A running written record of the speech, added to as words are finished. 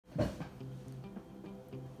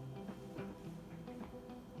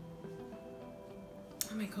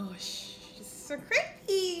gosh, this is so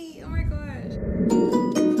creepy. Oh my gosh.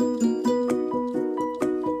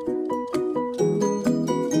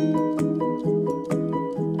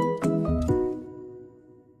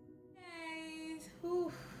 Guys,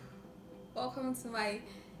 whew. Welcome to my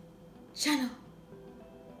channel.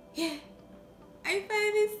 Yeah, I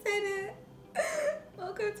finally said it.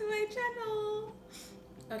 Welcome to my channel.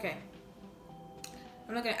 Okay.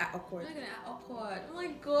 I'm not gonna act awkward. Oh my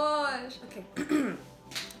gosh. Okay.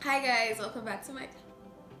 Hi guys, welcome back to my.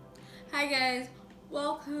 Hi guys,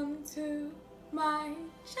 welcome to my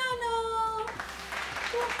channel.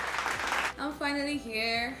 I'm finally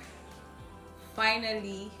here.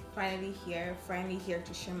 Finally here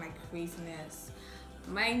to share my craziness.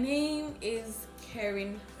 My name is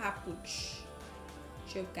Karen Hapuch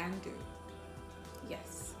Jogandu.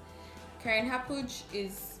 Yes, Karen Hapuch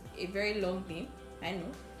is a very long name. I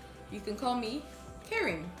know. You can call me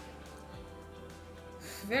Karen.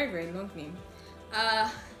 Very long name.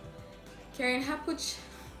 Karen Hapuch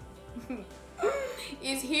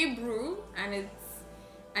is Hebrew and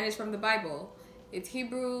it's from the Bible. It's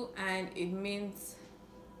Hebrew and it means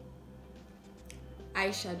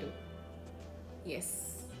eyeshadow.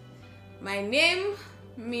 Yes. My name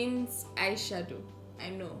means eyeshadow. I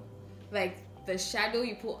know. Like the shadow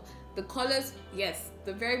you put, the colors, yes,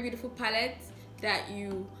 the very beautiful palette that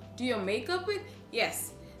you do your makeup with,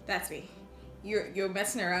 yes, that's me. You're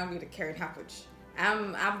messing around with a Karen Hapuch.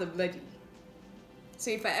 I'm the bloody.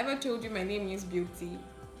 So if I ever told you my name means beauty,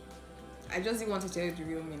 I just didn't want to tell you the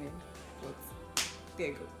real meaning. But there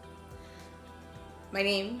you go. My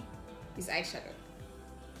name is eyeshadow.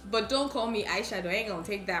 But don't call me eyeshadow, I ain't gonna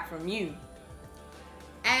take that from you.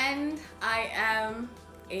 And I am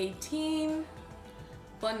 18,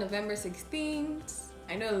 born November 16th.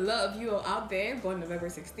 I know a lot of you are out there born November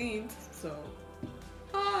 16th, so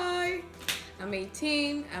hi. I'm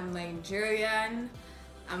 18, I'm Nigerian,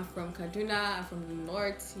 I'm from Kaduna, I'm from the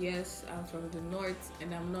north. Yes, I'm from the north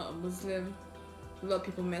and I'm not a Muslim. A lot of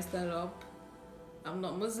people mess that up. I'm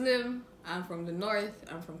not Muslim, I'm from the north,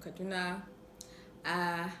 I'm from Kaduna.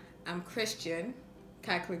 I'm Christian,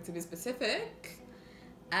 Catholic to be specific,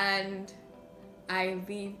 and I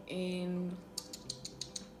live in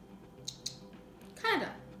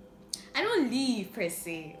Canada. I don't live per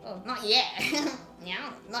se. Oh, not yet.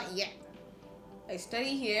 No, not yet. I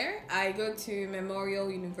study here. I go to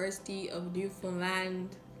Memorial University of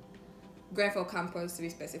Newfoundland, Grenfell campus to be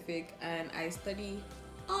specific, and I study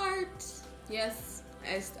art. Yes,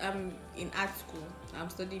 I'm in art school. I'm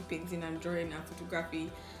studying painting and drawing and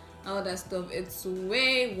photography, all that stuff. It's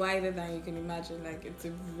way wider than you can imagine. Like it's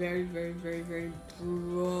a very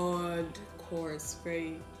broad course,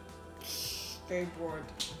 very broad.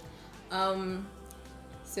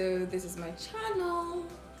 So this is my channel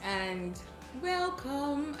and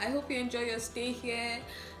welcome. I hope you enjoy your stay here.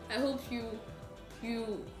 I hope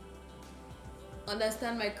you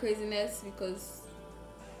understand my craziness because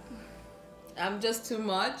I'm just too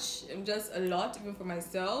much. I'm just a lot even for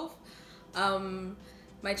myself.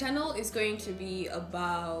 My channel is going to be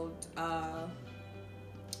about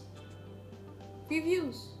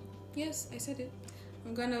reviews. Yes, I said it.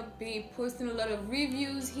 I'm gonna be posting a lot of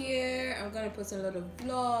reviews here. I'm gonna post a lot of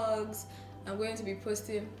vlogs. I'm going to be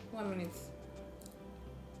posting 1 minute.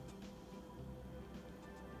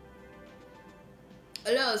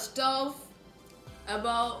 A lot of stuff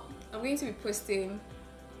about. I'm going to be posting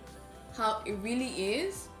how it really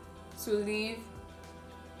is to live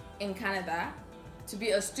in Canada, to be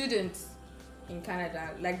a student in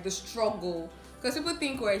Canada, like the struggle. Because people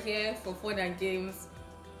think we're here for fun and games.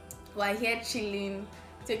 We're here chilling,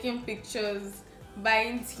 taking pictures,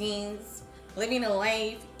 buying things, living a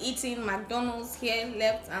life, eating McDonald's here,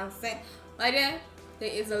 left and center. But there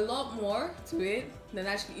is a lot more to it than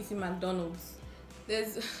actually eating McDonald's.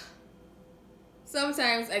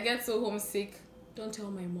 Sometimes I get so homesick. Don't tell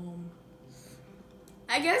my mom.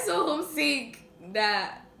 I get so homesick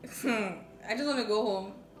that I just want to go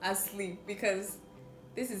home and sleep because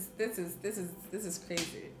this is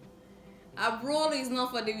crazy. Abroad is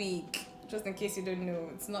not for the weak. Just in case you don't know,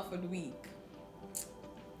 it's not for the weak.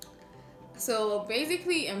 So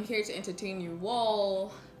basically, I'm here to entertain you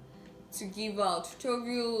all, to give out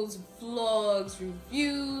tutorials, vlogs,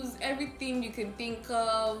 reviews, everything you can think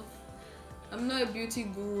of. I'm not a beauty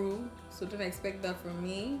guru, so don't expect that from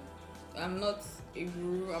me. I'm not a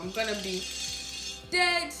guru. I'm gonna be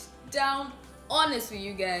dead down honest with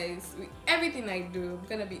you guys. With everything I do, I'm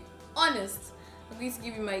gonna be honest. I'm going to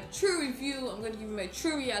give you my true review. I'm going to give you my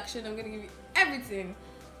true reaction. I'm going to give you everything.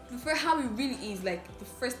 For how it really is, like the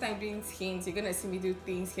first time doing things, you're going to see me do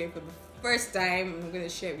things here for the first time. I'm going to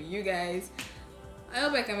share it with you guys. I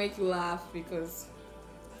hope I can make you laugh because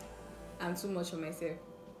I'm too much for myself.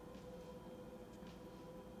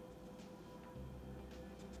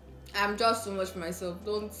 I'm just too much for myself.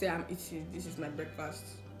 Don't say I'm eating. This is my breakfast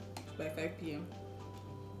by 5 p.m.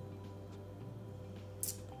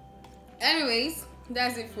 Anyways,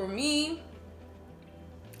 that's it for me.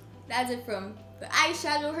 That's it from the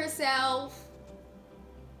eyeshadow herself.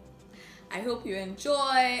 I hope you enjoy.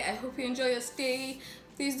 I hope you enjoy your stay.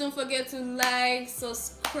 Please don't forget to like,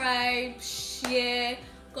 subscribe, share,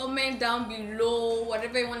 comment down below.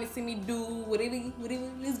 Whatever you want to see me do, whatever,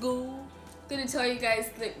 let's go. I'm gonna tell you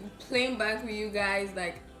guys, like, plain back with you guys,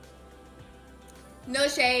 like, no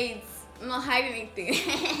shades. I'm not hiding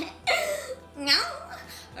anything. No.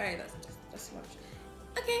 Alright, that's much.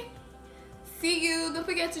 Okay. See you. Don't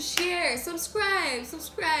forget to share, subscribe.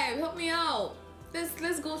 Help me out.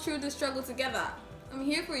 Let's go through the struggle together. I'm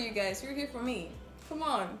here for you guys. You're here for me. Come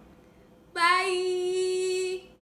on.